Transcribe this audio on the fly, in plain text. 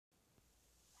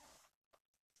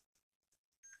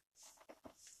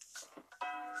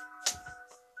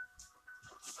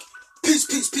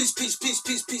peace, peace, peace, peace,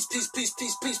 peace, peace, peace, peace,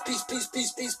 peace, peace, peace, peace,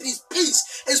 peace, peace, peace,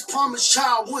 peace. It's Promised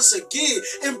Child once again.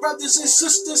 And brothers and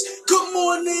sisters, good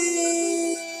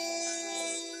morning.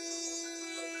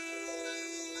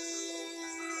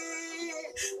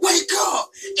 Wake up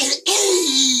and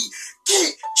eat.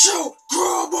 Get your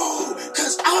grub on,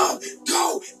 cause I'm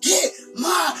gon' get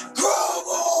my grub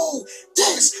on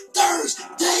this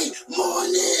Thursday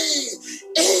morning.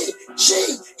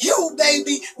 EGU,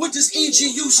 baby. What does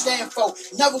EGU stand for?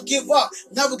 Never give up.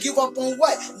 Never give up on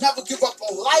what? Never give up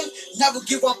on life. Never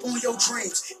give up on your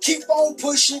dreams. Keep on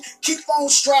pushing. Keep on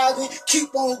striving.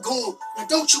 Keep on going. And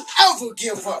don't you ever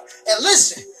give up. And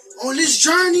listen, on this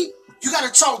journey, you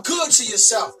got to talk good to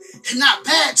yourself and not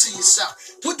bad to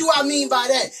yourself. What do I mean by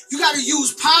that? You got to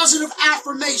use positive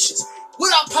affirmations.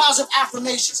 What are positive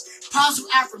affirmations? Positive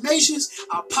affirmations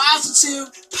are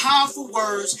positive, powerful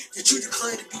words that you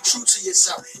declare to be true to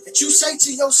yourself. That you say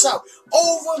to yourself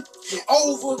over and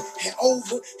over and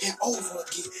over and over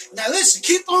again. Now listen,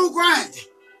 keep on grinding.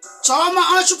 To all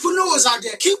my entrepreneurs out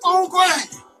there, keep on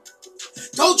grinding.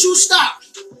 Don't you stop.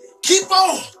 Keep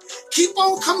on. Keep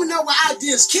on coming up with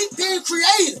ideas. Keep being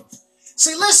creative.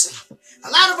 See, listen, a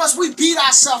lot of us, we beat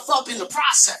ourselves up in the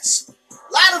process.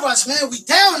 A lot of us, man, we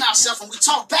down ourselves and we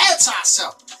talk bad to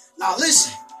ourselves. Now,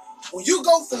 listen, when you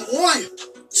go from 1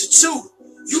 to 2,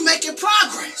 you making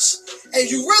progress. And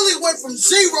you really went from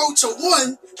 0 to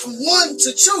 1, from 1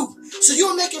 to 2. So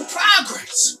you're making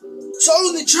progress. So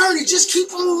on the journey, just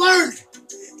keep on learning.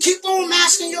 Keep on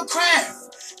mastering your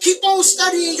craft. Keep on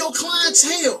studying your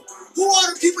clientele. Who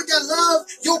are the people that love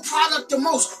your product the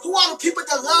most? Who are the people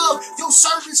that love your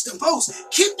service the most?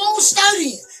 Keep on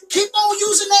studying. Keep on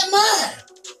using that mind.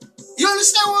 You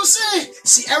understand what I'm saying?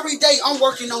 See, every day I'm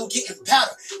working on getting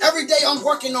better. Every day I'm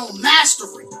working on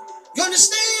mastery. You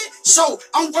understand? So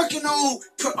I'm working on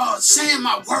saying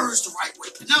my words the right way,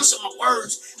 pronouncing my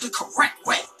words the correct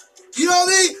way. You know what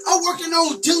I mean? I'm working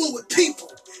on dealing with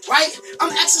people. Right?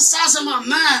 I'm exercising my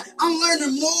mind. I'm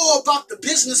learning more about the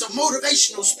business of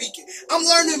motivational speaking. I'm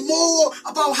learning more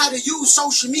about how to use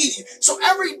social media. So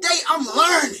every day I'm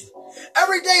learning.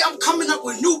 Every day I'm coming up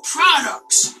with new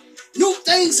products, new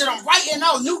things that I'm writing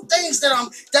out, new things that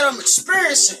I'm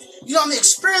experiencing. You know what I'm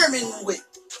experimenting with.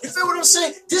 You feel what I'm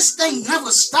saying? This thing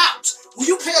never stops. When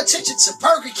you pay attention to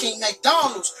Burger King,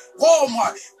 McDonald's,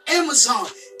 Walmart, Amazon,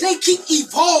 they keep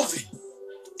evolving.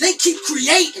 They keep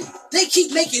creating. They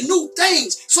keep making new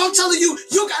things. So I'm telling you,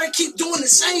 you got to keep doing the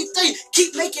same thing.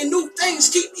 Keep making new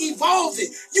things. Keep evolving.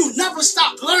 You never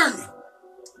stop learning.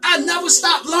 I never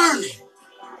stop learning.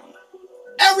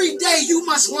 Every day you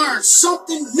must learn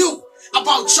something new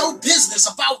about your business,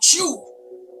 about you.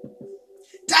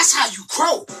 That's how you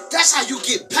grow. That's how you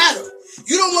get better.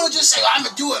 You don't want to just say, I'm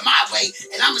going to do it my way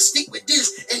and I'm going to stick with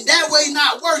this and that way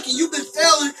not working. You've been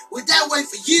failing with that way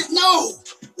for years. No.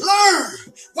 Learn.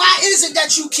 Why is it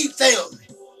that you keep failing?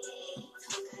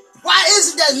 Why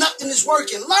is it that nothing is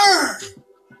working? Learn.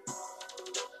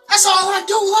 That's all I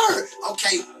do, learn.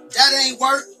 Okay, that ain't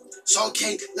work. So,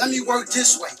 okay, let me work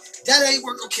this way. That ain't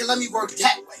work. Okay, let me work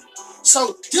that way.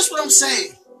 So, this is what I'm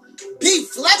saying. Be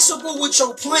flexible with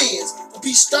your plans, but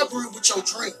be stubborn with your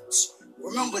dreams.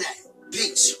 Remember that.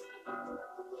 Peace.